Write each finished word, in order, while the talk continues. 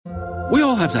We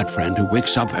all have that friend who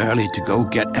wakes up early to go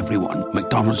get everyone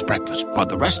McDonald's breakfast, while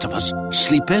the rest of us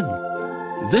sleep in.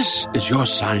 This is your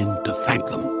sign to thank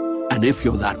them. And if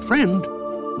you're that friend,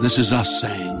 this is us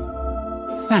saying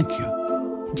thank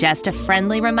you. Just a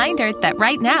friendly reminder that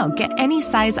right now, get any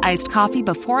size iced coffee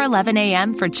before 11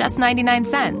 a.m. for just 99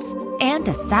 cents. And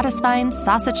a satisfying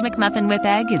sausage McMuffin with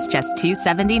egg is just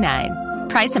 $2.79.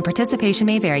 Price and participation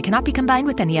may vary. Cannot be combined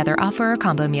with any other offer or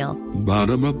combo meal.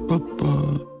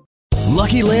 Ba-da-ba-ba-ba.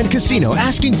 Lucky Land Casino,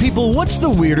 asking people, what's the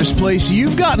weirdest place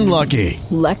you've gotten lucky?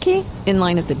 Lucky? In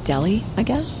line at the deli, I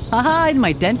guess? Aha, in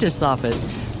my dentist's office.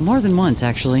 More than once,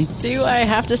 actually. Do I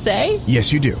have to say?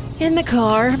 Yes, you do. In the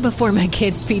car before my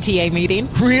kids' PTA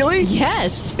meeting. Really?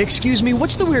 Yes. Excuse me,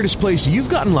 what's the weirdest place you've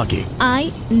gotten lucky?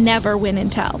 I never win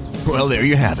and tell. Well, there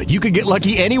you have it. You can get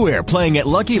lucky anywhere, playing at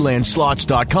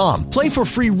LuckyLandSlots.com. Play for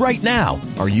free right now.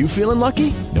 Are you feeling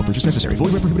lucky? No purchase necessary.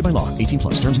 Void where prohibited by law. 18+.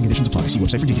 Terms and conditions apply. See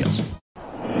website for details.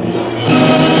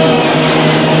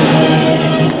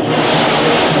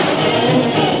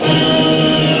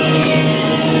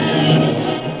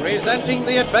 Presenting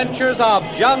the adventures of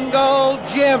Jungle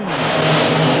Jim.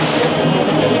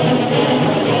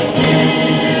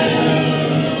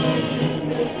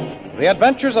 The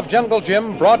Adventures of Jungle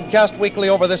Jim, broadcast weekly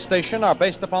over this station, are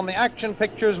based upon the action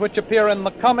pictures which appear in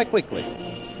the Comic Weekly,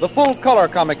 the full-color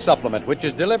comic supplement which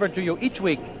is delivered to you each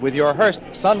week with your Hearst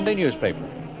Sunday newspaper.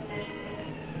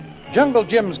 Jungle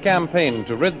Jim's campaign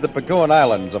to rid the Paguan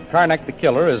Islands of Karnak the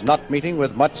Killer is not meeting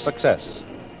with much success.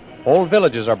 Whole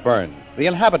villages are burned, the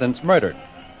inhabitants murdered,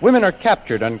 women are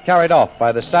captured and carried off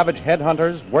by the savage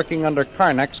headhunters working under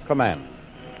Karnak's command.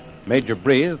 Major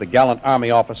Breeze, the gallant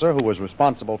Army officer who was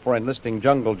responsible for enlisting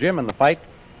Jungle Jim in the fight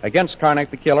against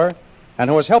Karnak the Killer and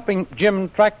who was helping Jim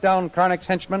track down Karnak's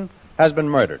henchmen, has been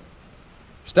murdered.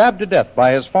 Stabbed to death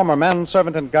by his former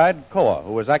manservant and guide, Koa,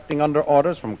 who was acting under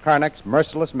orders from Karnak's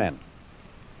merciless men.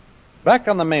 Back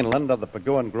on the mainland of the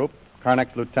Paguan group,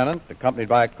 Karnak's lieutenant, accompanied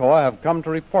by Koa, have come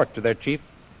to report to their chief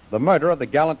the murder of the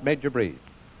gallant Major Breeze.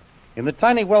 In the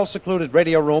tiny, well-secluded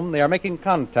radio room, they are making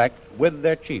contact with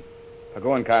their chief.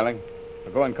 Paguan calling.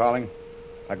 Paguan calling.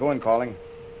 Paguan calling.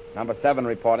 Number 7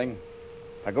 reporting.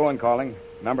 Paguan calling.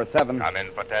 Number 7. Come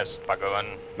in for test, Paguan.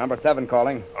 Number 7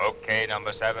 calling. Okay,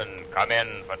 number 7. Come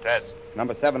in for test.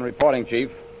 Number 7 reporting,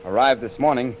 Chief. Arrived this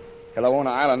morning. Kelowna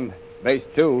Island, Base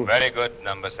 2. Very good,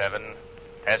 number 7.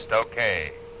 Test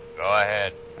okay. Go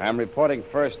ahead. I'm reporting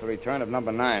first the return of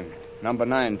number 9. Number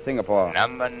 9, Singapore.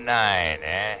 Number 9,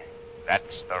 eh?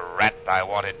 That's the rat I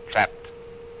wanted trapped.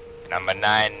 Number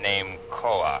 9 named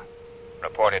Koa.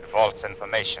 Reported false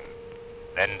information.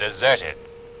 Then deserted.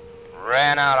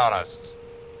 Ran out on us.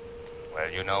 Well,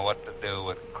 you know what to do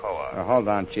with Koa. Hold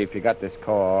on, Chief. You got this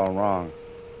Koa all wrong.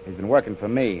 He's been working for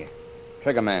me.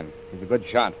 Triggerman. He's a good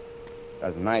shot.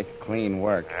 Does nice, clean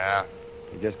work. Yeah?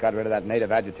 He just got rid of that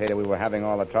native agitator we were having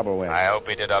all the trouble with. I hope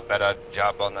he did a better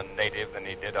job on the native than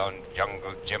he did on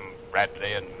Jungle Jim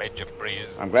Bradley and Major Breeze.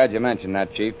 I'm glad you mentioned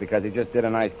that, Chief, because he just did a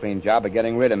nice, clean job of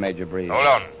getting rid of Major Breeze. Hold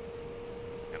on.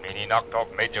 You mean he knocked off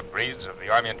Major Breeze of the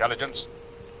Army Intelligence?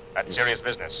 That's serious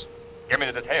business. Give me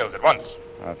the details at once.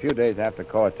 A few days after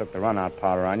Koa took the run-out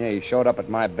powder on you, he showed up at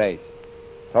my base.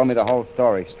 Told me the whole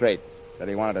story straight. Said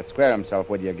he wanted to square himself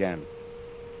with you again.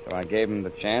 So I gave him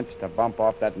the chance to bump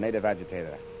off that native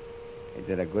agitator. He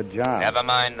did a good job. Never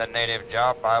mind the native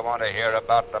job. I want to hear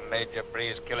about the Major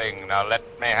Breeze killing. Now let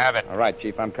me have it. All right,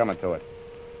 Chief, I'm coming to it.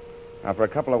 Now, for a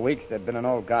couple of weeks, there'd been an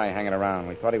old guy hanging around.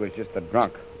 We thought he was just a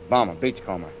drunk, bum, a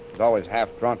beachcomber. He was always half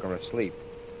drunk or asleep.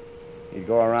 He'd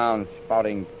go around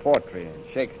spouting poetry and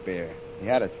Shakespeare. He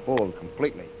had us fooled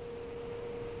completely.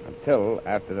 Until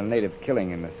after the native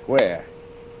killing in the square,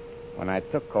 when I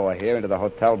took Koa here into the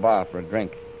hotel bar for a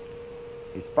drink.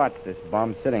 He spots this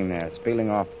bum sitting there, spieling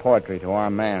off poetry to our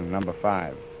man, number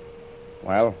 5.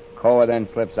 Well, Koa then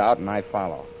slips out, and I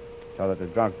follow, so that the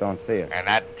drunk don't see it. And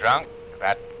that drunk,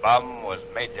 that bum, was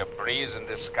Major Breeze in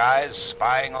disguise,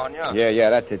 spying on you? Yeah,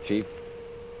 that's it, Chief.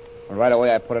 Well, right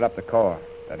away, I put it up to Koa,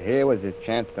 that here was his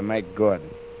chance to make good.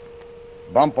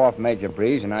 Bump off Major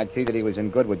Breeze, and I'd see that he was in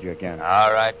good with you again.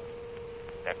 All right.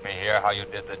 Let me hear how you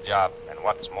did the job, and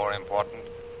what's more important,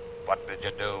 what did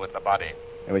you do with the body?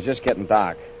 It was just getting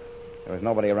dark. There was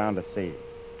nobody around to see.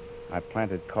 I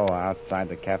planted Koa outside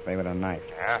the cafe with a knife.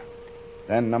 Yeah?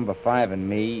 Then number 5 and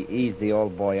me eased the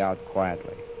old boy out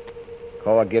quietly.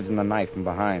 Koa gives him the knife from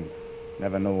behind.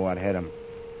 Never knew what hit him.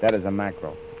 Dead as a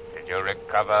mackerel. Did you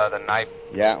recover the knife?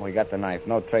 Yeah, we got the knife.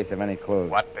 No trace of any clues.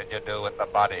 What did you do with the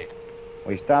body?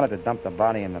 We started to dump the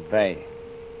body in the bay.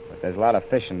 But there's a lot of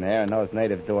fish in there, and those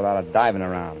natives do a lot of diving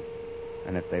around.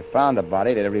 And if they found the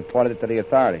body, they'd have reported it to the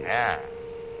authorities. Yeah.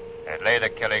 They'd lay the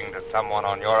killing to someone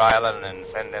on your island and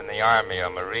send in the Army or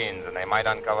Marines, and they might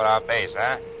uncover our base,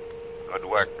 huh? Good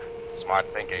work. Smart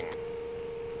thinking.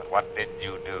 But what did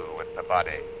you do with the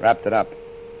body? Wrapped it up.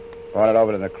 Brought it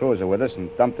over to the cruiser with us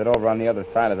and dumped it over on the other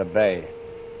side of the bay.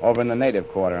 Over in the native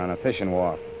quarter on a fishing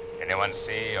wharf. Anyone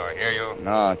see or hear you?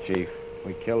 No, Chief.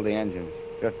 We killed the engines.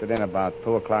 Drifted in about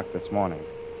 2 o'clock this morning.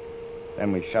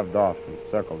 Then we shoved off and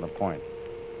circled the point.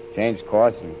 Changed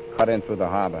course and cut in through the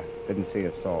harbor. Didn't see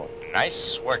a soul.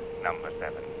 Nice work, number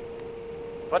 7.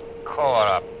 Put core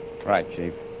up. Right,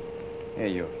 Chief. Here,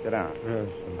 you. Sit down. Yes.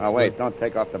 Oh, wait. Don't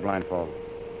take off the blindfold.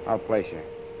 I'll place you.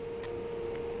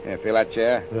 Here, feel that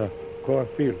chair? Yeah. Go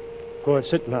feel. Go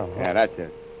sit now. Huh? Yeah, that's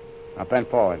it. Now bend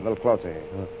forward. A little closer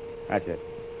here. That's it.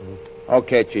 Mm-hmm.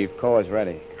 Okay, Chief. Core is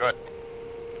ready. Good.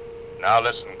 Now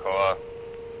listen, Core.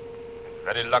 It's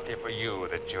very lucky for you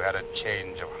that you had a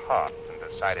change of heart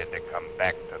and decided to come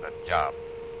back to the job.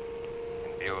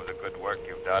 In view of the good work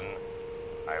you've done,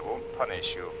 I won't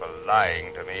punish you for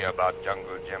lying to me about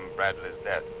Jungle Jim Bradley's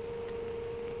death.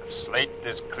 The slate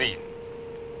is clean.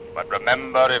 But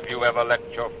remember, if you ever let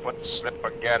your foot slip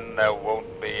again, there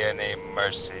won't be any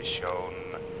mercy shown.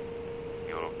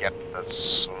 You'll get the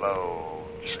slow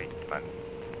treatment.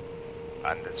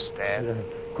 Understand?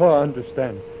 Cor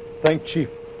understand. Thank Chief.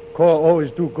 Cor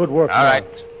always do good work. All right.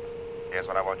 Here's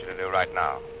what I want you to do right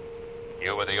now.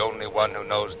 You were the only one who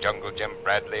knows Jungle Jim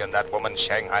Bradley and that woman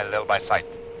Shanghai Lil by sight.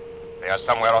 They are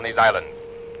somewhere on these islands.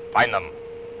 Find them.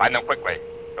 Find them quickly.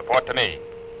 Report to me.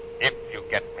 If you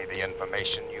get me the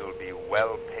information, you'll be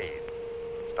well paid.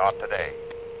 Start today.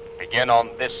 Begin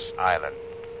on this island.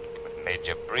 With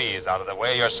Major Breeze out of the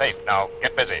way, you're safe. Now,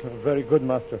 get busy. Very good,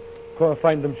 Master. Cor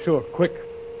find them sure. Quick.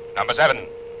 Number 7.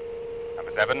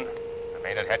 Number 7,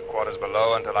 remain at headquarters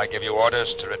below until I give you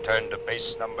orders to return to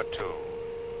base number 2.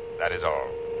 That is all.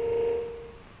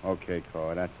 Okay,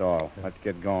 Cor, that's all. Let's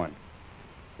get going.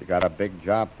 You got a big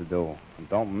job to do. And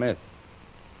don't miss.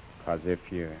 Because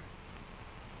if you...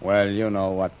 Well, you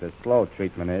know what the slow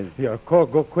treatment is. Yeah, Cor,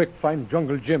 go quick. Find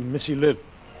Jungle Jim, Missy Lil.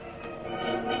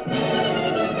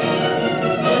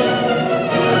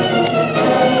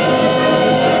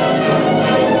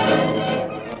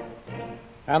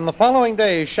 And the following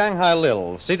day, Shanghai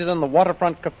Lil, seated in the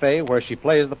waterfront cafe where she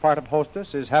plays the part of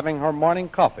hostess, is having her morning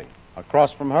coffee.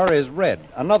 Across from her is Red,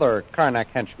 another Karnak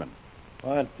henchman.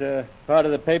 Want part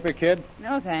of the paper, kid?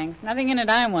 No, thanks. Nothing in it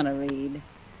I want to read.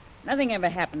 Nothing ever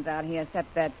happens out here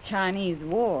except that Chinese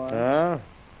war. Oh?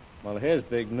 Well, here's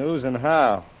big news, and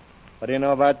how. What do you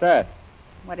know about that?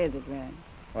 What is it, Red?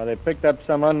 Well, they picked up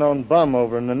some unknown bum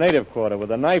over in the native quarter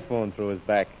with a knife wound through his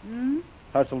back. Hmm?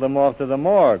 Hustled him off to the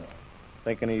morgue,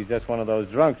 thinking he's just one of those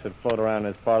drunks that float around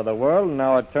this part of the world, and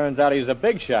now it turns out he's a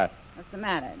big shot. What's the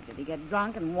matter? Did he get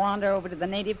drunk and wander over to the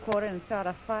native quarter and start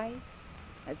a fight?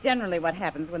 That's generally what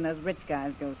happens when those rich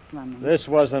guys go slumming. This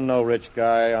wasn't no rich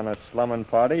guy on a slumming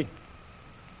party.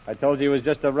 I told you he was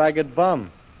just a ragged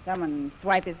bum. Someone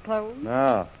swipe his clothes?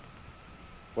 No.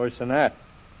 Worse than that.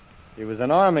 He was an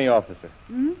army officer.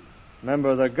 Hmm? Member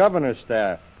of the governor's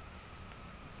staff.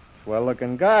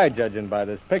 Swell-looking guy, judging by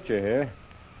this picture here.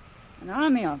 An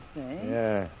army officer, eh?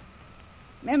 Yeah.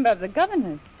 Member of the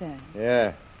governor's staff.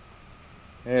 Yeah.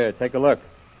 Here, take a look.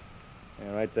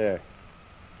 Yeah, right there.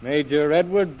 Major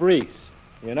Edward Brees,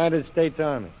 United States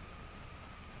Army.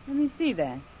 Let me see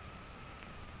that.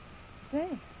 Say.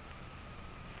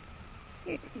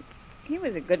 He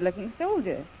was a good-looking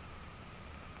soldier.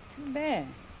 Too bad.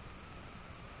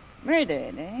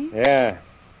 Murdered, eh? Yeah.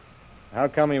 How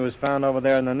come he was found over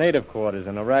there in the native quarters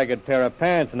in a ragged pair of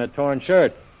pants and a torn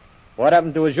shirt? What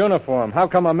happened to his uniform? How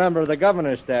come a member of the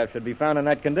governor's staff should be found in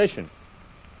that condition?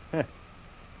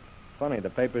 Funny, the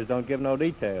papers don't give no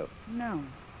details. No.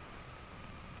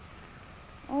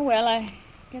 Oh, well, I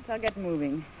guess I'll get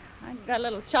moving. I've got a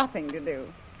little shopping to do.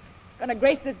 Gonna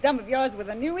grace this dump of yours with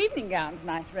a new evening gown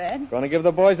tonight, Red. Gonna give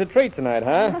the boys a treat tonight,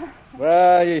 huh?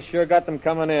 Well, you sure got them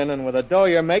coming in, and with the dough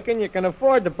you're making, you can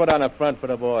afford to put on a front for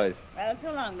the boys. Well,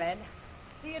 so long, Red.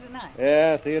 See you tonight.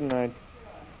 Yeah, see you tonight.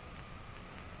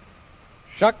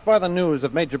 Shocked by the news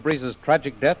of Major Breeze's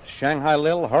tragic death, Shanghai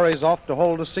Lil hurries off to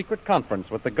hold a secret conference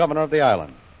with the governor of the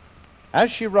island. As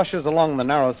she rushes along the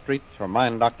narrow streets, her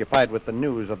mind occupied with the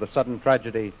news of the sudden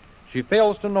tragedy, she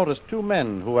fails to notice two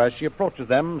men who, as she approaches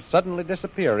them, suddenly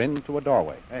disappear into a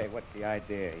doorway. Hey, what's the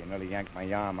idea? You nearly yanked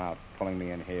my arm out, pulling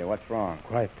me in here. What's wrong?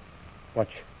 Quiet.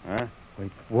 Watch. Huh?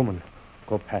 Wait, woman.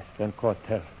 Go past, then Cor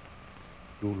tell.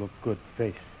 You look good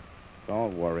face.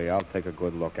 Don't worry. I'll take a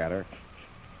good look at her.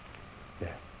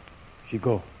 There. She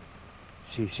go.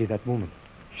 See that woman.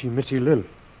 She Missy Lil.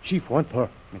 Chief want her.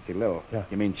 Missy Lil? Yeah.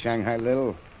 You mean Shanghai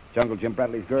Lil? Jungle Jim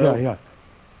Bradley's girl? Yeah.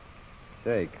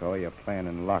 say, Cole, you're playing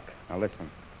in luck. Now, listen.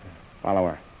 Follow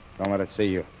her. Don't let her see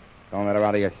you. Don't let her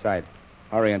out of your sight.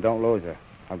 Hurry and don't lose her.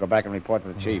 I'll go back and report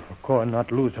to the chief. Cole,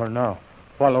 not lose her now.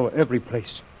 Follow every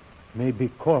place. Maybe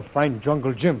Cole find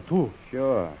Jungle Jim, too.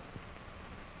 Sure.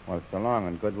 Well, so long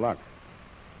and good luck.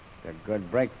 It's a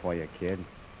good break for you, kid.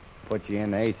 Put you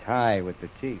in ace high with the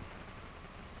chief.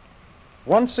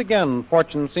 Once again,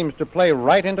 fortune seems to play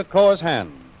right into Koa's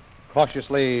hand.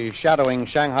 Cautiously shadowing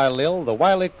Shanghai Lil, the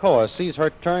wily Koa sees her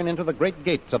turn into the great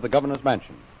gates of the governor's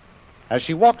mansion. As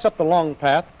she walks up the long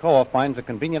path, Koa finds a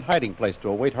convenient hiding place to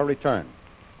await her return.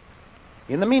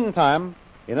 In the meantime,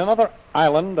 in another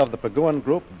island of the Paguan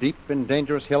group, deep in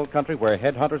dangerous hill country where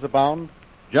headhunters abound,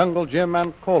 Jungle Jim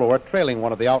and Kolo are trailing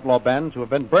one of the outlaw bands who have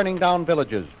been burning down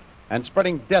villages and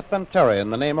spreading death and terror in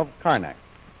the name of Karnak.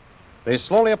 They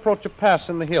slowly approach a pass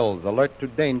in the hills, alert to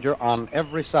danger on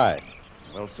every side.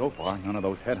 Well, so far, none of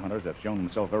those headhunters have shown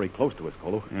themselves very close to us,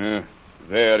 Kolo. Yeah,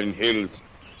 there in hills.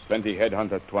 Plenty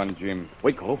headhunter, Tuan Jim.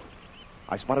 Wait, Kolo.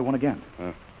 I spotted one again.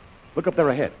 Look up there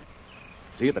ahead.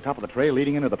 See at the top of the trail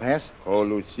leading into the pass?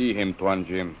 Kolo see him, Tuan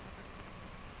Jim.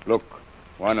 Look,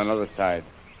 one on the other side.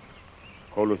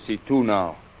 Kolo see two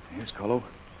now. Yes, Kolo.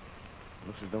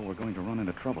 Looks as though we're going to run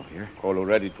into trouble here. Kolo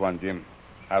ready, Tuan Jim.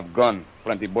 Have gun,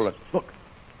 plenty bullets. Look,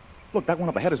 that one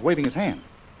up ahead is waving his hand.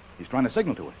 He's trying to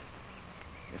signal to us.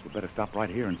 Guess we'd better stop right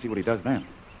here and see what he does then.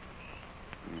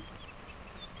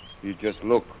 You just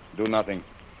look, do nothing.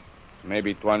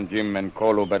 Maybe Tuan Jim and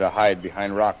Kolo better hide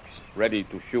behind rocks, ready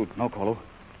to shoot. No, Kolo.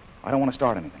 I don't want to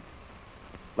start anything.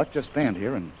 Let's just stand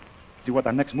here and see what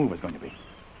our next move is going to be.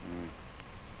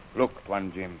 Look,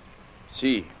 Tuan Jim.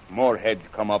 See, more heads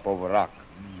come up over rock.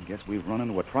 Guess we've run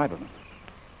into a tribe of them.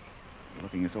 They're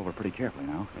looking us over pretty carefully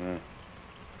now.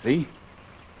 See?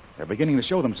 They're beginning to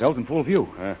show themselves in full view.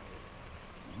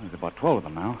 There's about 12 of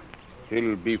them now.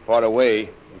 He'll be far away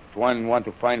if Tuan want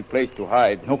to find place to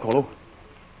hide. No, Kolo.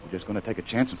 We're just going to take a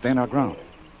chance and stand our ground.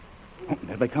 Oh,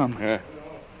 there they come.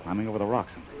 Climbing over the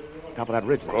rocks on top of that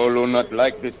ridge there. Kolo not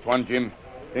like this, Tuan Jim.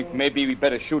 Think maybe we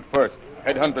better shoot first.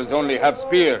 Headhunters only have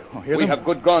spear. We have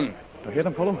good gun. You hear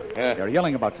them, Kolo? Yeah. They're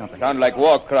yelling about something. Sound like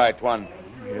war cry, Tuan.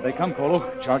 Here they come,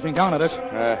 Kolo. Charging down at us.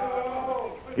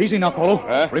 Easy now,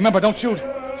 Kolo. Remember, don't shoot.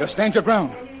 Just stand your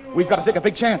ground. We've got to take a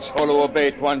big chance. Kolo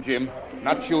obey, Tuan Jim.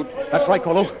 Not shoot. That's right,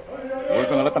 Kolo. We're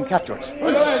going to let them capture us.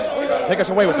 Take us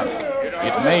away with them.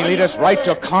 It may lead us right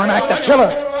to Karnak the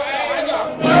Killer.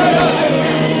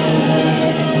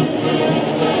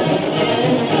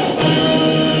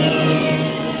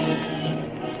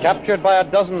 Captured by a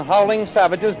dozen howling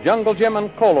savages, Jungle Jim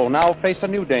and Kolo now face a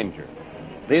new danger.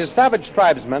 These savage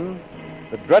tribesmen,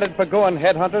 the dreaded Paguan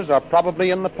headhunters, are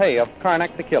probably in the pay of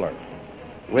Karnak the Killer.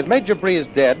 With Major Breeze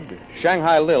dead,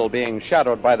 Shanghai Lil being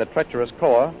shadowed by the treacherous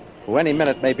Koa, who any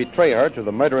minute may betray her to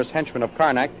the murderous henchmen of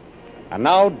Karnak, and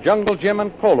now Jungle Jim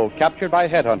and Kolo captured by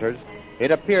headhunters,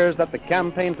 it appears that the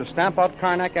campaign to stamp out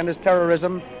Karnak and his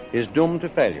terrorism is doomed to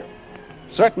failure.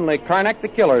 Certainly, Karnak the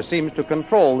Killer seems to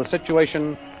control the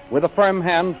situation with a firm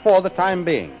hand for the time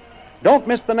being. Don't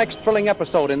miss the next thrilling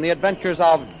episode in the adventures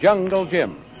of Jungle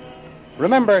Jim.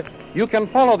 Remember, you can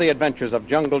follow the adventures of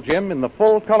Jungle Jim in the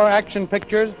full-color action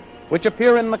pictures which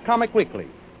appear in the Comic Weekly,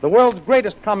 the world's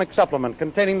greatest comic supplement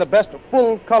containing the best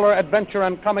full-color adventure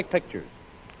and comic pictures.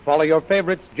 Follow your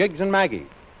favorites, Jiggs and Maggie,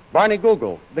 Barney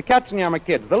Google, the Katzenjammer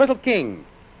Kids, the Little King,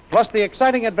 plus the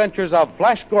exciting adventures of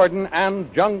Flash Gordon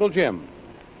and Jungle Jim.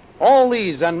 All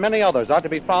these and many others are to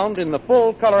be found in the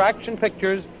full-color action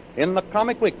pictures in the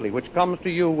Comic Weekly, which comes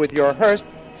to you with your Hearst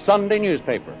Sunday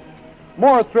newspaper.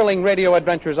 More thrilling radio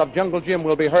adventures of Jungle Jim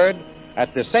will be heard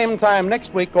at the same time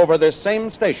next week over this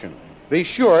same station. Be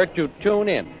sure to tune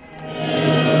in.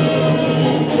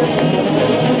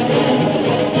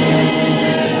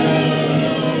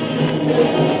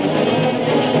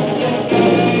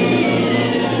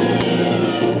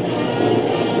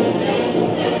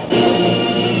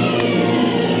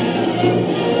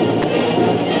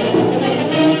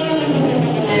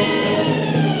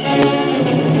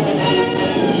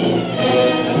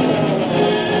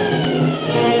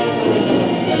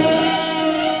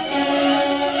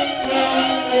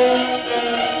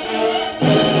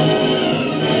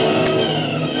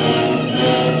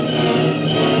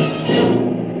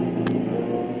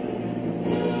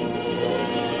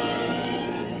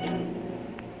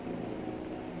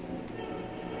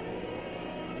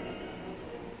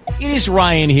 It is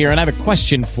Ryan here, and I have a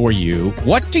question for you.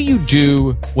 What do you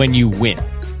do when you win?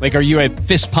 Like, are you a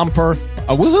fist pumper?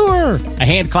 A woohooer, a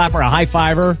hand clapper, a high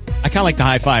fiver. I kind of like the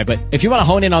high five, but if you want to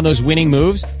hone in on those winning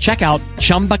moves, check out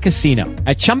Chumba Casino.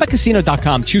 At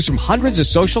ChumbaCasino.com, choose from hundreds of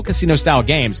social casino style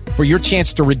games for your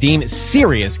chance to redeem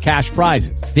serious cash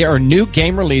prizes. There are new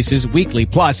game releases weekly,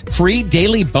 plus free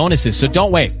daily bonuses. So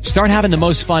don't wait. Start having the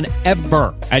most fun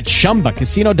ever at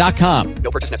ChumbaCasino.com.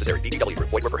 No purchase necessary. VGW Group.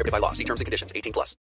 Void where prohibited by law. See terms and conditions. 18+.